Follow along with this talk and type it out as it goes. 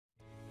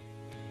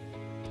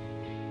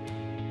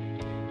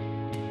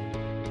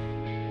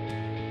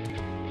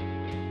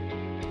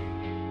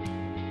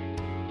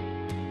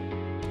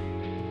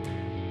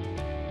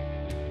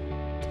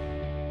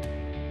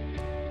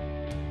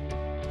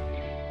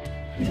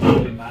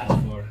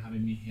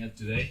having me here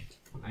today.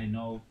 I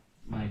know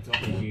my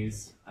topic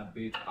is a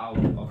bit out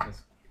of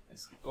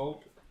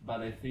scope,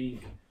 but I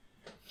think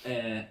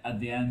at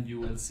the end you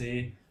will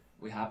see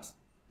we have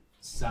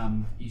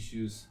some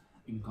issues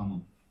in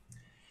common.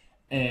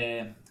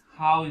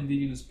 How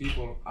indigenous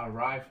people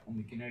arrived on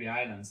the Canary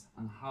Islands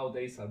and how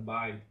they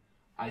survived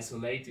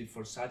isolated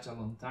for such a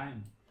long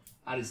time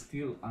are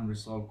still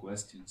unresolved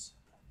questions.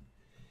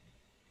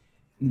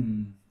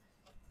 The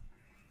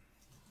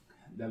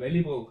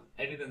available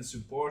evidence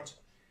support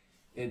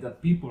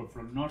that people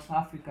from North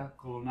Africa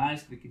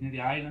colonized the Canary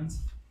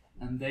Islands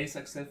and they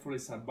successfully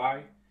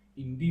survived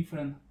in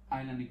different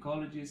island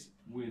ecologies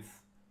with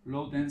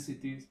low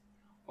densities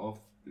of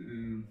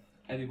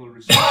edible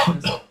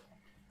resources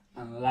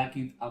and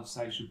lacking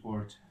outside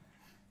support.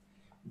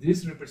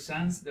 This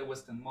represents the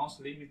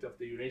westernmost limit of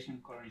the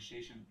Eurasian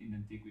colonization in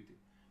antiquity.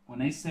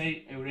 When I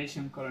say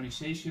Eurasian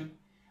colonization,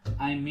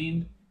 I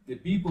mean the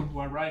people who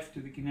arrived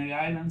to the Canary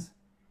Islands,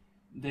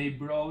 they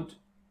brought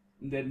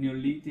the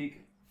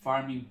Neolithic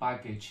farming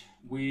package.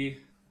 We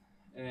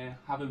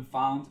haven't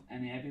found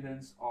any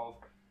evidence of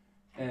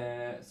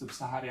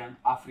sub-Saharan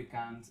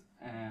African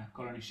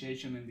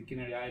colonization in the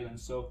Canary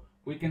Islands, so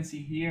we can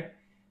see here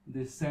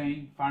the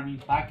same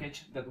farming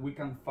package that we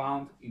can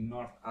find in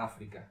North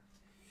Africa.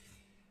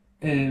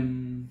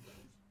 And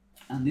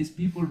these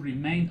people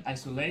remained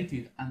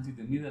isolated until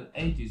the Middle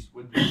Ages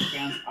when the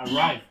Europeans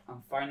arrived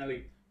and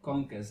finally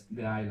conquered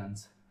the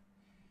islands.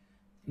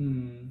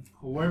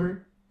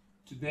 However,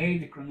 today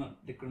the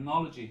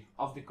chronology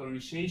of the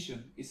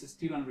colonization is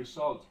still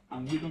unresolved,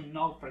 and we don't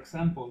know, for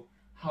example,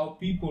 how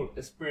people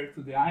spread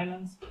to the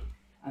islands.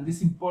 And this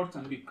is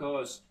important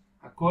because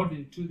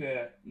according to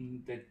the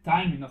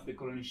timing of the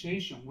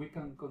colonization, we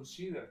can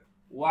consider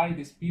why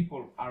these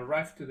people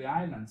arrived to the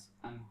islands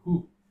and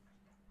who,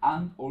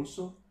 and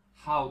also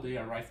how they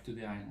arrived to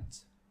the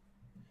islands.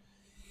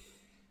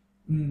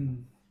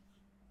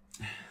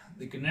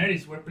 The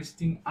Canaries were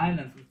pristine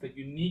islands with a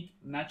unique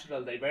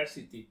natural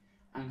diversity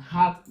and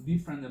had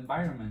different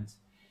environments,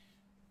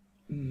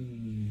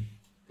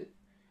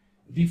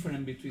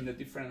 different between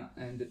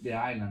the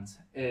islands.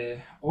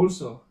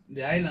 Also,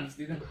 the islands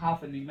didn't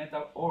have any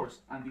metal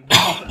ores, and the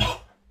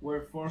inhabitants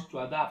were forced to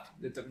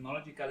adapt the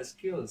technological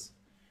skills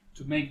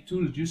to make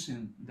tools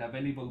using the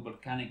available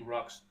volcanic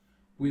rocks.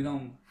 We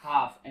don't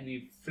have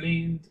any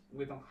flint,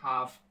 we don't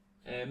have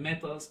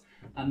metals,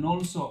 and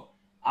also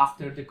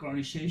after the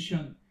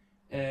colonization,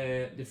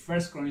 the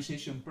first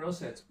colonization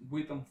process,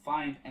 we don't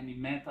find any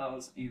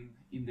metals in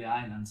the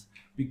islands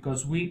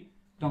because we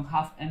don't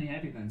have any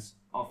evidence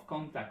of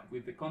contact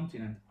with the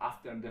continent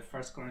after the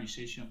first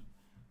colonization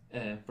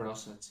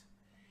process.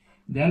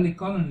 The early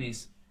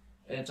colonists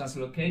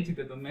translocated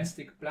the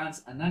domestic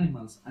plants and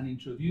animals and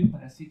introduced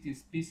parasitic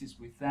species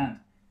with them.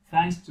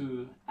 Thanks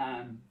to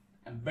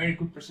a very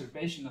good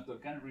preservation of the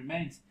organic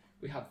remains,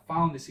 we have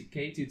found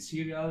desiccated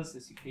cereals,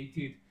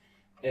 desiccated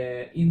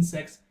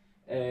insects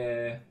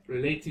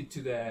related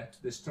to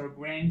the stored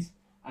grains,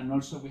 and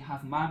also we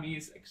have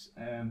mummies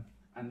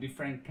and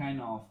different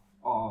kind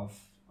of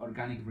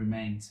organic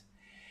remains.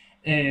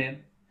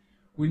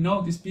 We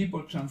know these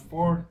people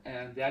transform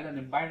the island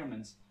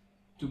environments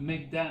to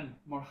make them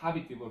more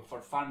habitable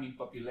for farming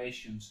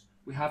populations.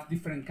 We have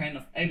different kind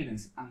of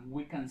evidence, and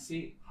we can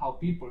see how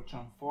people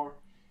transform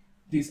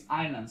these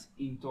islands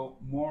into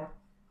more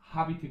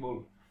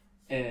habitable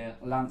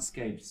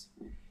landscapes.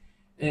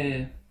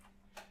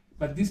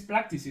 But these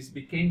practices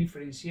became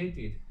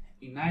differentiated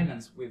in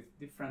islands with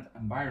different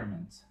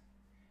environments.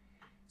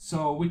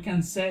 So we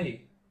can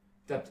say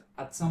that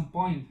at some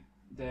point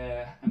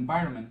the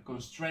environment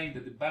constrained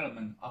the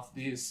development of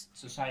these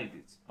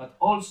societies. But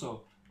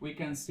also we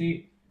can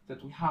see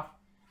that we have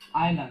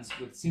islands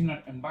with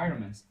similar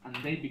environments and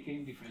they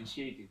became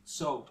differentiated.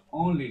 So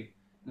only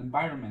the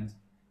environment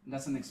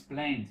doesn't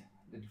explain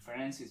the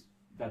differences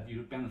that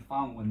Europeans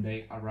found when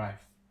they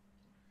arrived.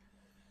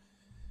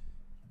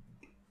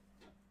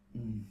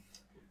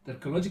 The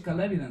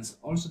archaeological evidence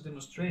also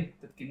demonstrates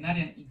that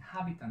Canarian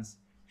inhabitants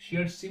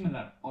share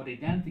similar or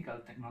identical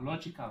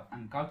technological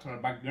and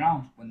cultural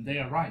backgrounds when they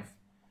arrived.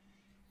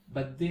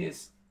 But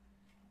these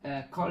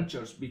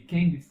cultures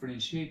became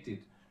differentiated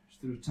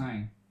through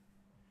time.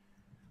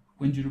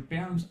 When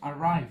Europeans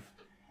arrived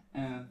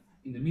in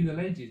the Middle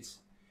Ages,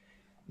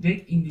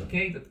 they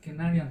indicate that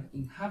Canarian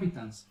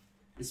inhabitants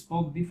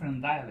spoke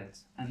different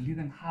dialects and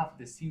didn't have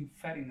the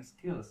seafaring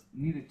skills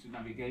needed to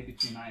navigate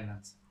between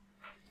islands.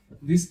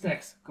 This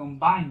text,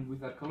 combined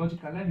with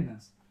archaeological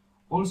evidence,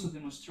 also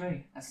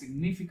demonstrate a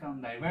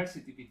significant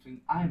diversity between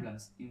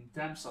islands in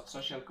terms of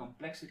social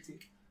complexity,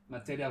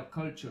 material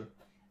culture,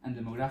 and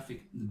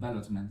demographic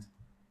development.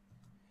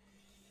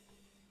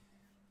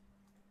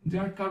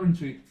 There are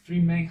currently three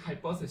main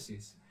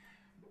hypotheses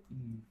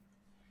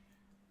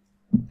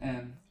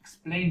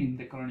explaining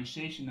the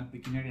colonization of the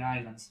Canary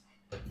Islands.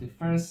 The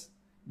first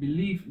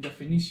believed the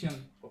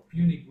Phoenician or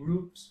Punic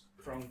groups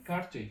from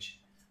Carthage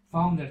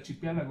found the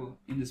archipelago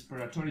in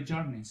exploratory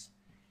journeys.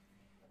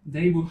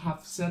 They would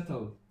have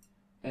settled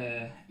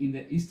in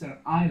the eastern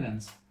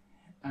islands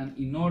and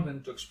in order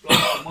to exploit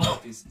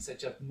commodities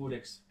such as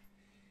murex.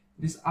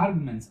 These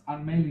arguments are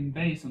mainly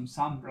based on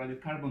some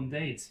radiocarbon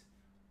dates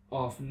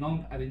of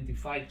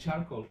non-identified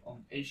charcoal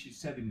on ancient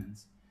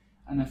sediments,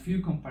 and a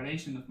few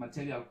comparisons of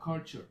material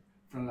culture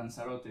from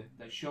Lanzarote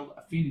that show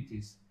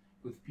affinities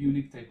with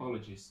Punic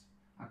typologies,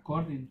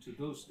 according to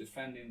those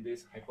defending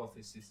this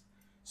hypothesis.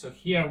 So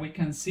here we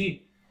can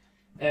see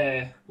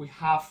we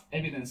have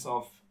evidence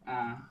of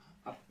a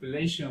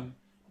population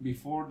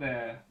before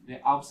the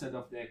outset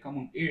of the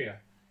common era,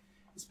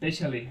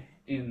 especially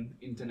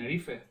in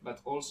Tenerife,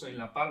 but also in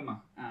La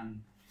Palma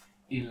and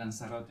in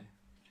Lanzarote.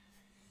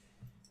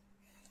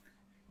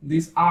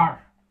 These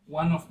are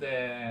one of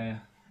the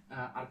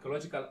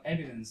archaeological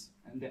evidence,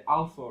 and the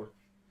author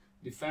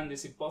defend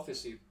this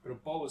hypothesis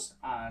proposed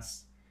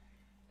as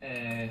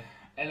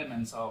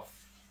elements of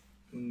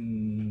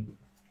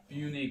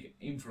Punic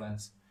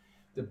influence.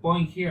 The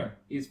point here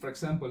is, for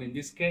example, in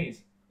this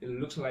case, it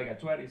looks like a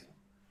tourist,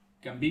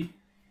 can be,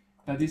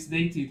 but it's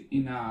dated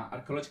in an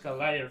archaeological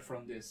layer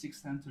from the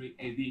 6th century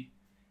AD.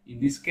 In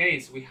this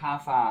case, we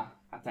have a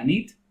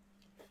tanit,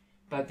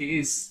 but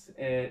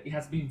it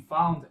has been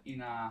found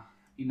in a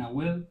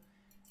well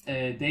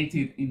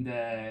dated in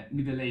the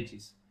Middle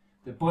Ages.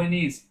 The point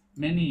is,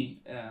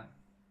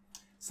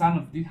 some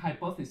of these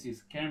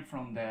hypotheses came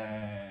from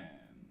the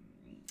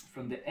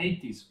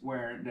 80s,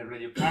 where the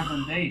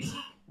radiocarbon dates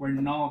were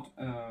not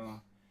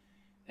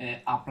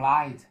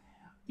applied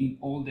in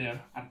all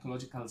their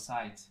archaeological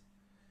sites.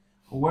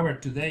 However,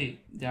 today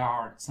there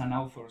are some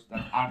authors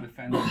that are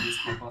defending this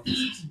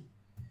hypothesis.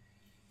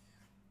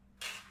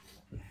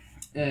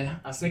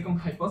 A second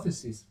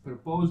hypothesis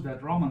proposed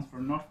that Romans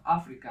from North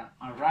Africa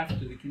arrived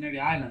to the Canary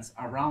Islands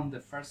around the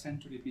 1st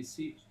century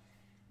BC,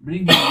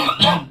 bringing with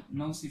them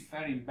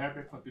non-seafaring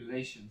Berber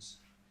populations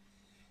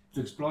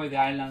to exploit the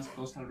island's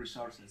coastal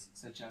resources,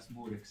 such as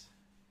murex.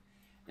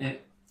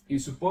 In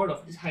support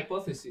of this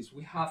hypothesis,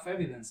 we have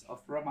evidence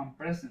of Roman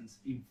presence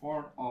in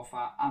form of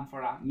an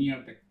amphora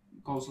near the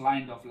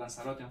coastline of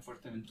Lanzarote and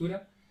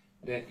Fuerteventura,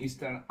 the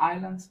eastern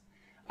islands,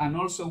 and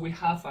also we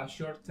have a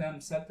short-term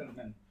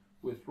settlement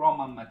with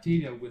Roman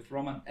material, with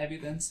Roman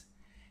evidence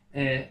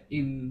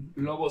in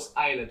Lobos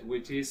islet,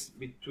 which is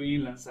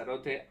between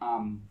Lanzarote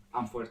and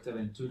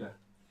Fuerteventura.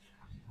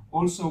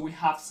 Also, we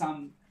have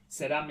some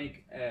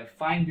ceramic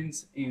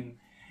findings in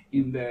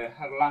the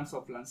headlands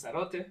of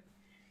Lanzarote,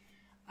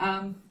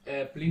 and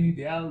Pliny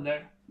the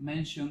Elder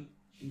mentioned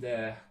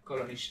the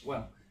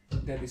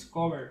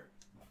discovery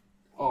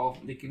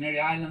of the Canary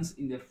Islands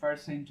in the 1st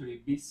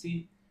century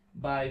BC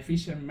by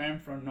fishermen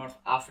from North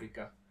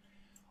Africa.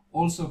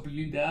 Also,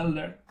 Pliny the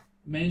Elder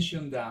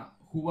mentioned that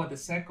Hua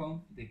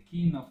II, the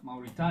king of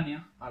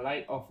Mauritania,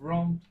 ally of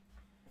Rome,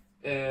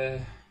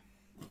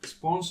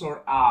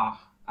 sponsored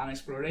an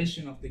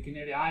exploration of the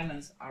Canary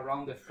Islands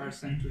around the 1st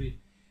century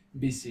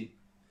BC.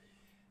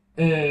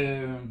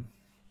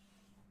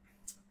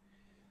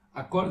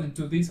 According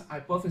to this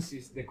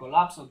hypothesis, the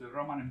collapse of the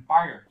Roman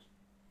Empire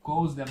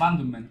caused the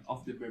abandonment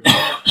of the Berber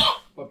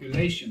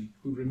population,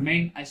 who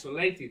remained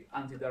isolated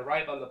until the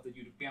arrival of the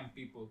European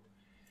people.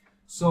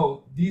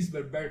 So these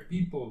Berber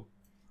people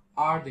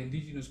are the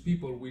indigenous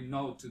people we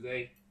know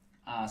today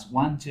as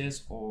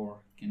Guanches or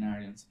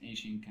Canarians,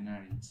 ancient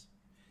Canarians.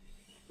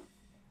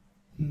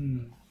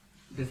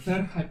 The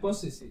third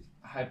hypothesis,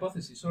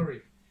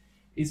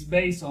 is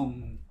based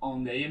on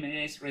the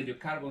EMA's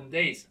radiocarbon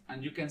dates,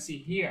 and you can see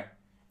here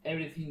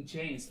everything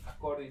changed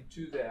according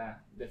to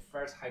the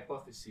first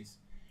hypothesis.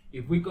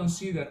 If we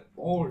consider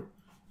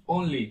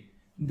only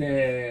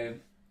the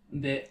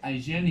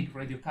hygienic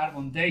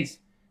radiocarbon dates,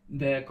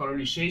 the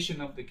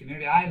colonization of the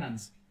Canary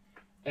Islands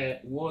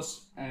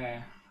was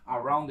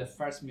around the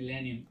 1st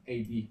millennium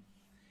AD.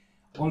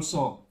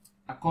 Also,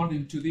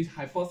 according to this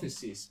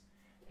hypothesis,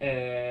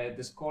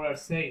 the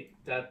scholars say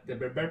that the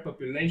Berber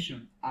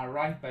population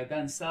arrived by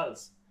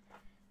themselves,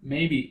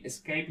 maybe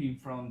escaping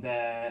from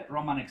the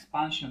Roman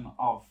expansion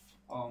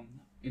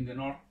in the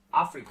North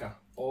Africa,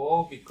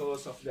 or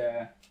because of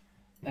the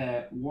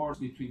wars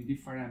between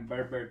different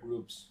Berber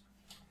groups.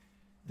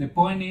 The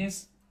point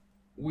is,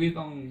 we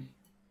don't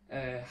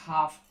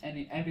have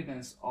any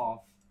evidence of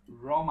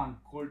Roman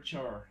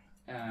culture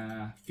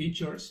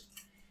features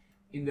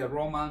in the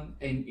Roman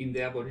and in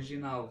the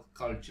Aboriginal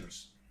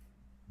cultures.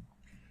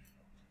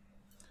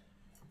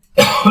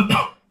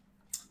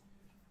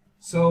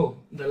 So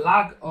the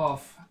lack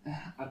of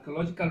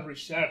archaeological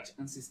research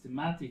and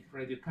systematic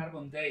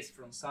radiocarbon dates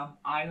from some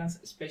islands,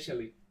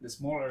 especially the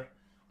smaller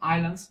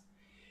islands,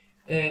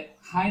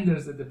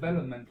 hinders the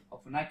development of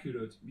an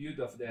accurate view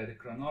of the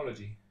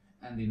chronology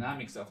and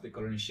dynamics of the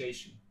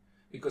colonization,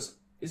 because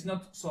it's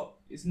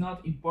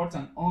not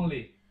important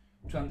only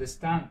to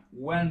understand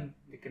when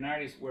the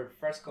Canaries were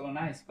first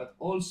colonized, but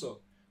also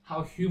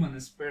how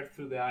humans spread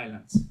through the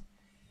islands.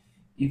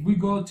 If we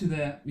go to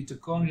the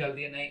mitochondrial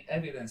DNA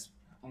evidence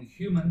on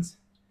humans,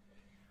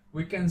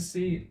 we can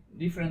see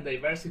different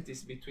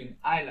diversities between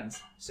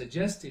islands,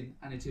 suggesting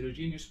an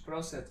heterogeneous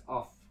process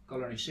of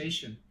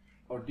colonization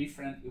or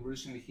different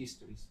evolutionary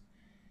histories.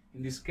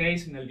 In this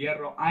case, in El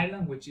Hierro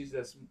Island, which is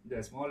the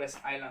smallest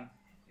island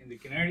in the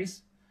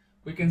Canaries,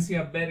 we can see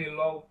a very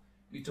low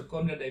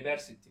mitochondrial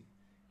diversity.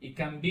 It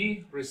can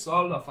be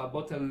result of a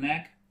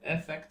bottleneck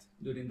effect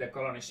during the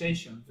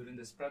colonization, during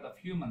the spread of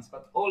humans,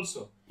 but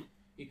also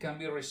it can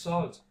be a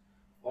result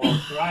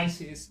of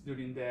crisis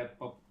during the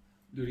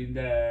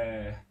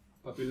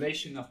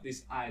population of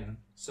this island.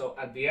 So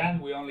at the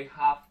end, we only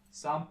have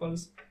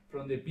samples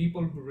from the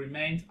people who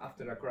remained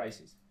after a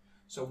crisis.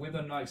 So we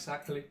don't know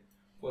exactly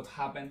what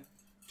happened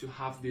to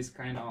have this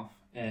kind of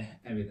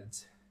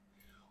evidence.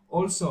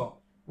 Also,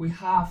 we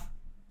have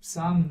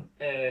some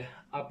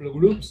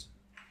haplogroups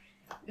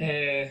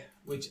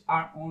which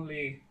are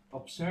only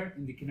observed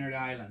in the Canary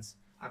Islands.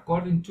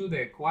 According to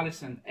the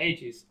coalescent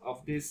ages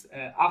of these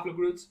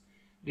haplogroups,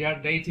 they are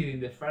dated in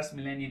the first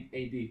millennium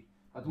AD.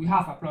 But we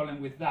have a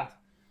problem with that,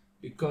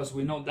 because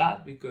we know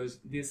that because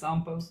these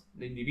samples,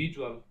 the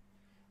individual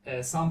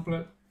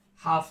sampler,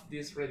 have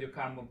these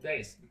radiocarbon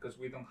dates, because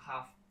we don't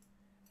have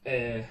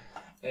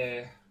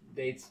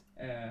dates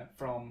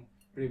from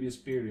previous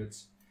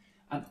periods.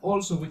 And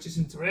also, which is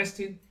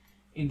interesting,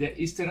 in the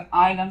Eastern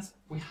Islands,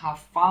 we have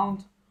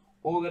found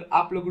other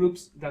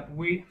haplogroups that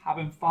we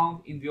haven't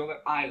found in the other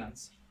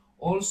islands.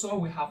 Also,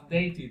 we have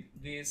dated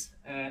these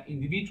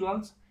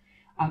individuals,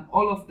 and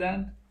all of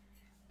them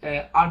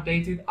are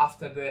dated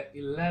after the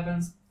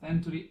 11th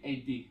century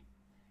AD.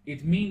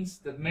 It means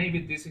that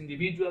maybe these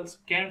individuals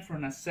came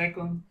from a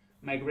second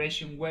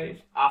migration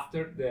wave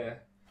after the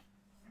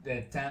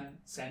 10th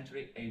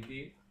century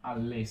AD at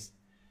least.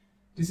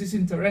 This is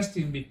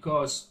interesting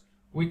because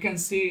we can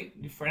see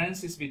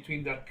differences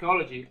between the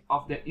archaeology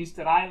of the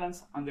Eastern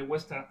Islands and the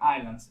Western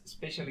Islands,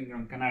 especially in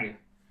Gran Canaria.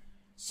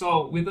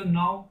 So we don't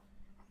know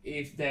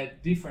if the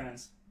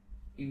difference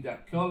in the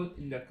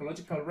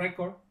archaeological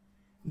record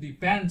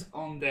depends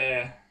on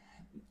the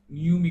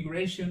new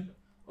migration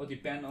or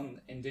depend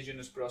on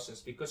indigenous process,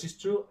 because it's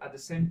true at the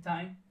same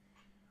time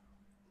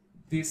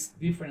these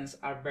differences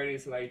are very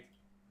slight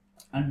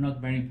and not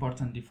very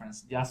important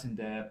difference, just in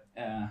the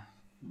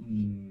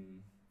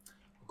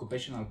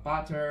occupational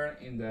pattern,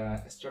 in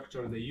the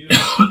structure of the use,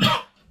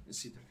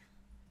 etc.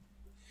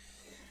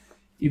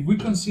 If we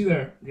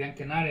consider Gran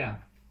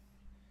Canaria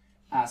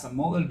as a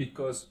model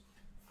because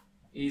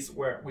it's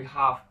where we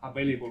have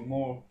available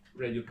more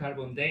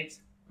radiocarbon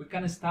dates, we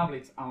can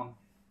establish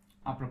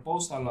a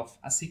proposal of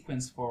a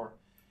sequence for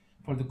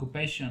the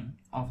occupation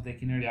of the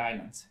Canary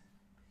Islands.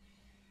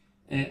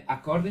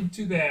 According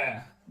to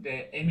the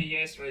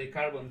MAS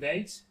radiocarbon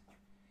dates,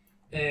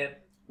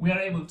 we are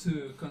able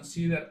to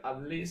consider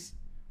at least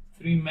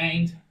three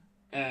main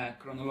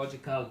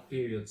chronological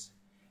periods.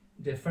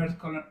 The first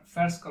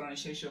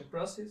colonization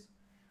process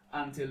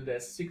until the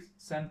 6th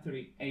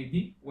century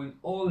AD, when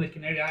all the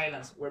Canary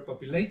Islands were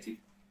populated,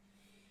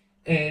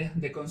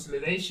 the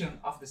consolidation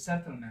of the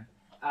settlement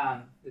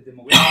and the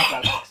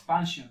demographical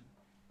expansion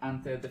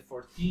until the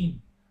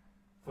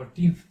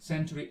 14th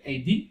century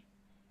AD,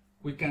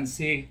 we can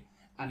see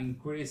an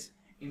increase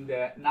in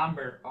the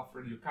number of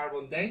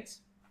radiocarbon dates,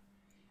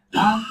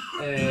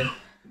 and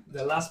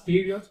the last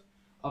period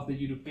of the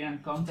European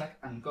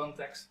contact and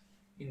contacts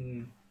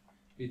in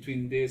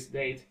between this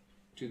date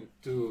to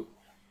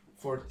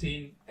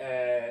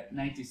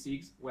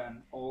 1496,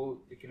 when all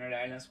the Canary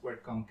Islands were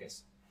conquered.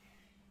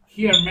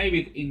 Here,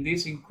 maybe in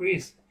this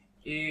increase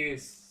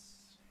is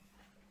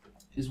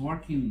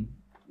working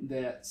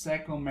the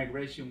second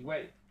migration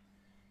wave,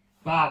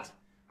 but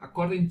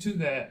according to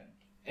the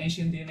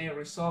ancient DNA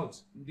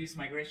results, this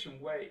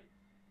migration wave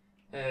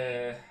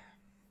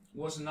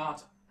was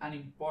not an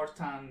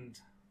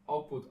important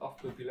output of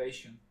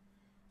population.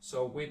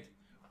 So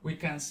we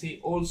can see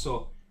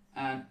also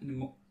an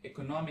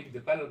economic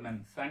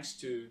development thanks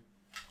to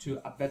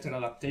a better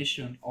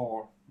adaptation,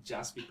 or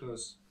just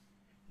because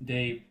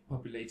they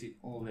populated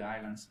all the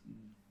islands.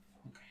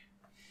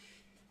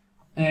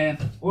 Okay.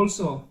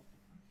 Also,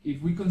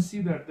 if we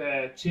consider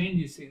the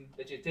changes in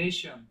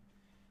vegetation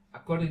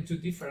according to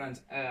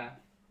different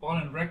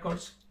pollen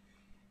records,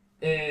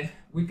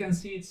 we can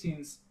see it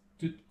since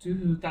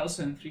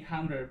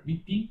 2300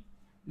 BP.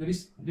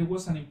 There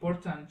was an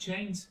important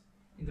change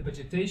in the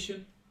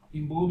vegetation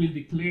involving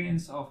the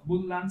clearance of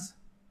woodlands,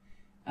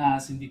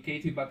 as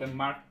indicated by the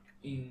mark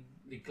in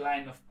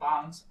decline of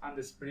palms and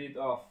the spread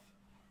of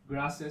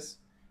grasses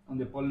on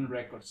the pollen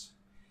records.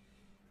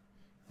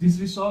 This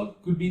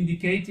result could be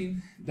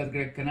indicating that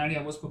Gran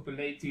Canaria was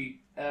populated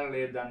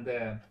earlier than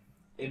the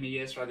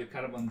MAS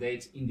radiocarbon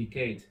dates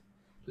indicate.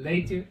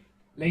 Later,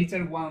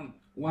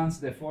 once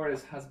the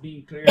forest has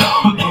been cleared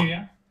in the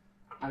area,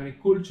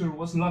 agriculture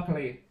was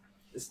locally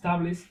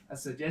established,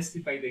 as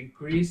suggested by the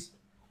increase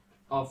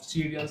of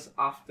cereals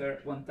after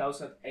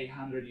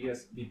 1800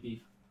 years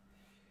BP.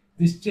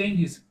 These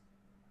changes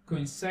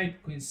coincide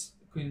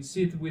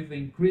with the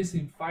increase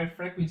in fire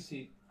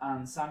frequency,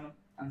 and some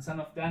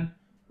of them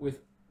with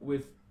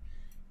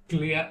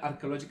clear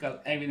archaeological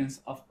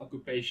evidence of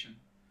occupation.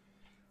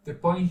 The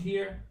point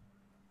here,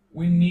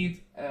 we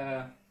need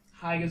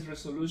highest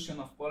resolution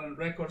of pollen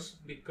records,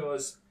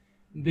 because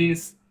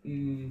this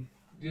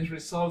these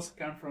results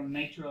come from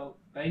natural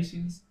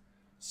basins,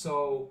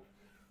 so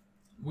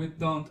we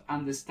don't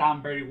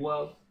understand very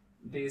well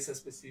this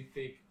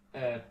specific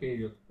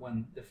period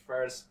when the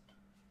first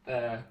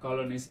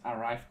colonists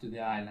arrived to the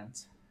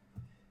islands.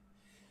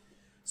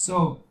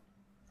 So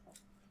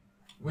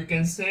we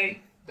can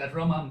say that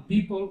Roman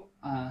people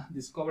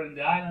discovered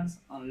the islands,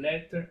 and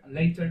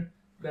later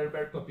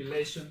Berber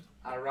population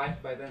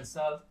arrived by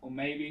themselves, or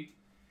maybe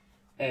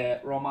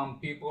Roman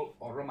people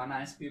or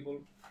Romanized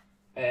people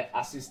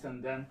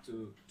assisted them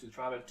to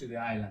travel to the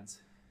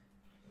islands.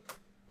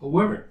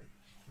 However,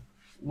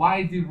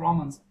 why did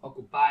Romans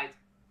occupy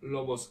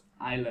Lobos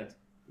Islet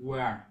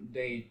where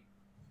they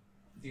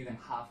didn't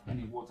have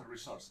any water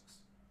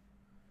resources?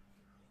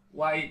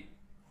 Why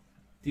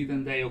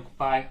didn't they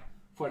occupy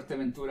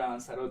Fuerteventura and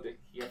Lanzarote?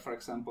 Here, for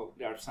example,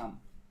 there are some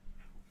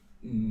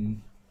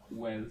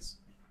wells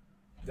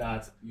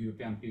that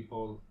European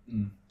people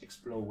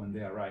explore when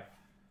they arrive.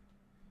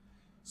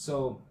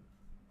 So,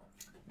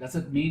 does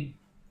it mean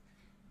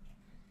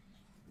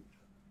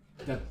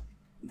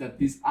that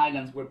these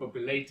islands were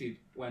populated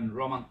when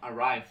Romans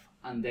arrived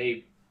and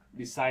they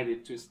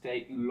decided to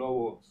stay in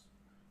Lobos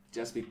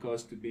just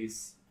because to be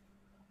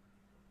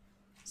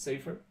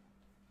safer?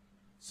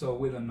 So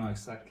we don't know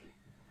exactly.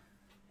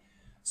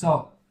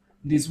 So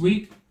this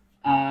week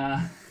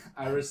I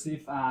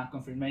received a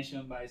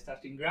confirmation by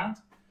starting grant.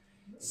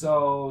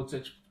 So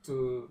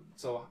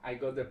so I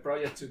got the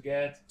project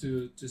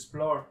to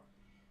explore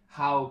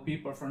how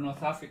people from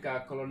North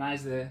Africa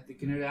colonized the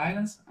Canary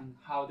Islands and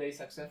how they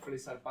successfully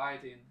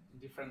survived in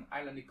different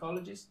island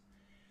ecologies.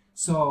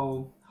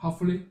 So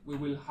hopefully we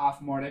will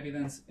have more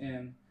evidence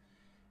in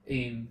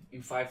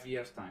 5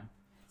 years' time.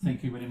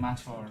 Thank you very much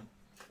for